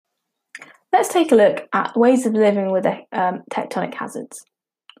Let's take a look at ways of living with tectonic hazards.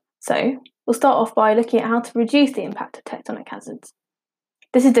 So, we'll start off by looking at how to reduce the impact of tectonic hazards.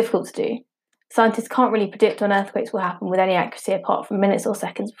 This is difficult to do. Scientists can't really predict when earthquakes will happen with any accuracy apart from minutes or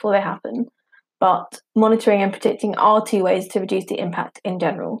seconds before they happen, but monitoring and predicting are two ways to reduce the impact in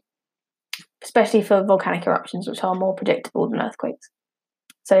general, especially for volcanic eruptions, which are more predictable than earthquakes.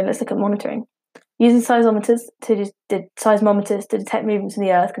 So let's look at monitoring. Using seismometers to detect movements in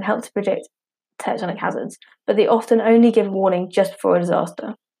the earth can help to predict tectonic hazards, but they often only give warning just before a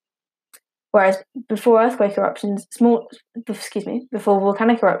disaster. Whereas before volcanic eruptions, small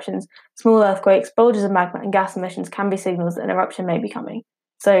earthquakes, bulges of magma, and gas emissions can be signals that an eruption may be coming.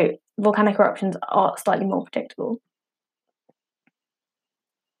 So volcanic eruptions are slightly more predictable.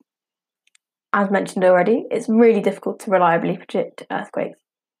 As mentioned already, it's really difficult to reliably predict earthquakes.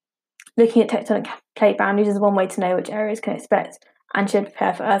 Looking at tectonic plate boundaries is one way to know which areas can expect and should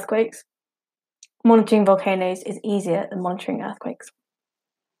prepare for earthquakes. Monitoring volcanoes is easier than monitoring earthquakes.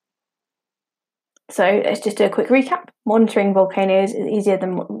 So let's just do a quick recap. Monitoring volcanoes is easier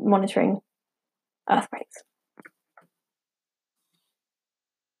than monitoring earthquakes.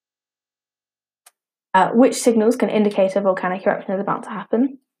 Which signals can indicate a volcanic eruption is about to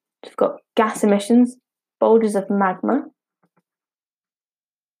happen? We've got gas emissions, bulges of magma,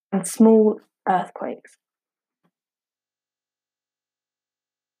 and small earthquakes.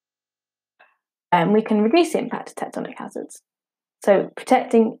 We can reduce the impact of tectonic hazards. So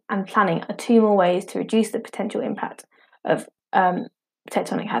protecting and planning are two more ways to reduce the potential impact of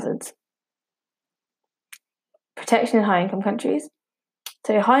tectonic hazards. Protection in high-income countries.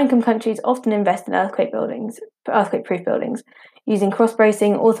 So high-income countries often invest in earthquake-proof buildings. Using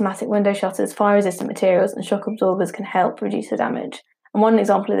cross-bracing, automatic window shutters, fire-resistant materials, and shock absorbers can help reduce the damage. And one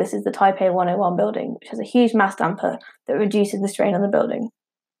example of this is the Taipei 101 building, which has a huge mass damper that reduces the strain on the building.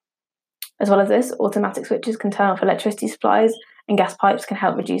 As well as this, automatic switches can turn off electricity supplies, and gas pipes can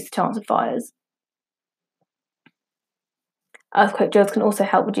help reduce the chance of fires. Earthquake drills can also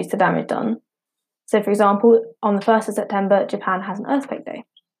help reduce the damage done. So, for example, on the 1st of September, Japan has an earthquake day.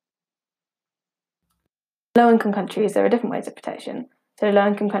 Low-income countries, there are different ways of protection. So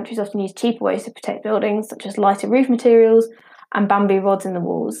low-income countries often use cheaper ways to protect buildings, such as lighter roof materials and bamboo rods in the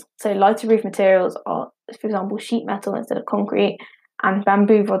walls. So lighter roof materials are, for example, sheet metal instead of concrete, and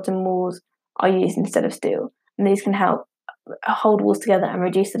bamboo rods and walls are used instead of steel. And these can help hold walls together and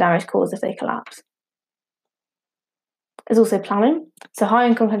reduce the damage caused if they collapse. There's also planning. So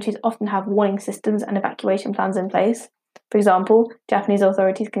high-income countries often have warning systems and evacuation plans in place. For example, Japanese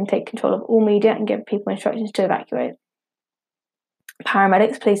authorities can take control of all media and give people instructions to evacuate.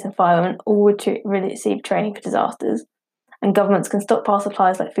 Paramedics, police and firemen all receive training for disasters, and governments can stockpile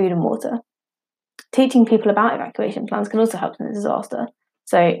supplies like food and water. Teaching people about evacuation plans can also help in a disaster.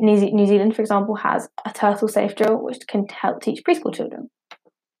 So New Zealand, for example, has a turtle safe drill which can help teach preschool children.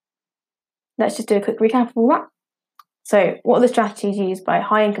 Let's just do a quick recap of all that. So what are the strategies used by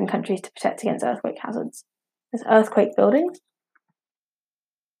high-income countries to protect against earthquake hazards? There's earthquake buildings.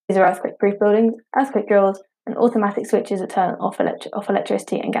 These are earthquake-proof buildings, earthquake drills, and automatic switches that turn off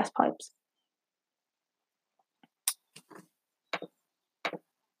electricity and gas pipes.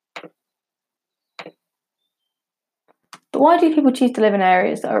 But why do people choose to live in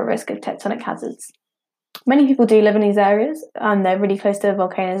areas that are at risk of tectonic hazards? Many people do live in these areas, and they're really close to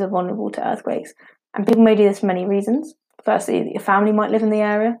volcanoes or vulnerable to earthquakes. And people may do this for many reasons. Firstly, your family might live in the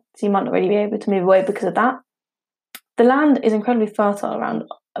area, so you might not really be able to move away because of that. The land is incredibly fertile around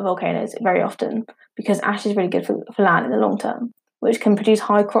volcanoes very often because ash is really good for land in the long term, which can produce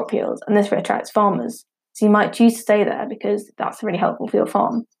high crop yields, and this attracts farmers. So you might choose to stay there because that's really helpful for your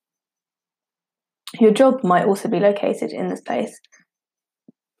farm. Your job might also be located in this place.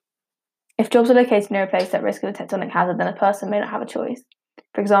 If jobs are located near a place at risk of a tectonic hazard, then a person may not have a choice.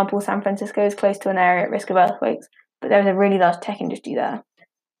 For example, San Francisco is close to an area at risk of earthquakes, but there is a really large tech industry there.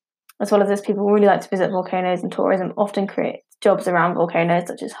 As well as this, people really like to visit volcanoes, and tourism often creates jobs around volcanoes,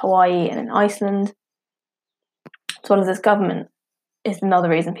 such as Hawaii and in Iceland. As well as this, government is another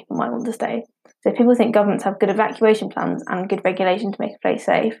reason people might want to stay. So if people think governments have good evacuation plans and good regulation to make a place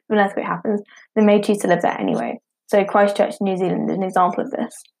safe when an earthquake happens, they may choose to live there anyway. So Christchurch, New Zealand is an example of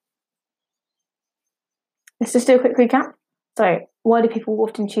this. Let's just do a quick recap. So why do people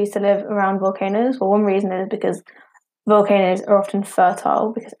often choose to live around volcanoes? Well, one reason is because volcanoes are often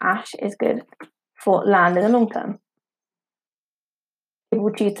fertile because ash is good for land in the long term.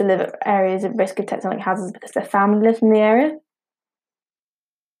 People choose to live at areas at risk of tectonic hazards because their family lives in the area.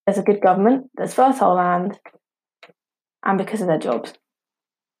 There's a good government, there's fertile land, and because of their jobs.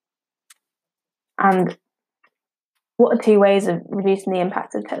 And What are two ways of reducing the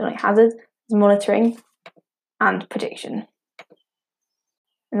impact of tectonic hazards? Monitoring and prediction.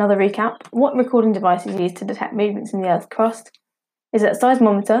 Another recap. What recording device is used to detect movements in the Earth's crust? Is it a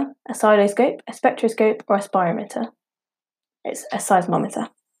seismometer, a pseudoscope, a spectroscope, or a spirometer? It's a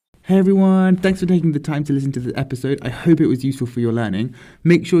seismometer. Hey everyone, thanks for taking the time to listen to this episode. I hope it was useful for your learning.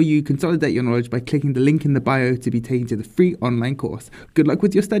 Make sure you consolidate your knowledge by clicking the link in the bio to be taken to the free online course. Good luck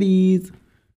with your studies!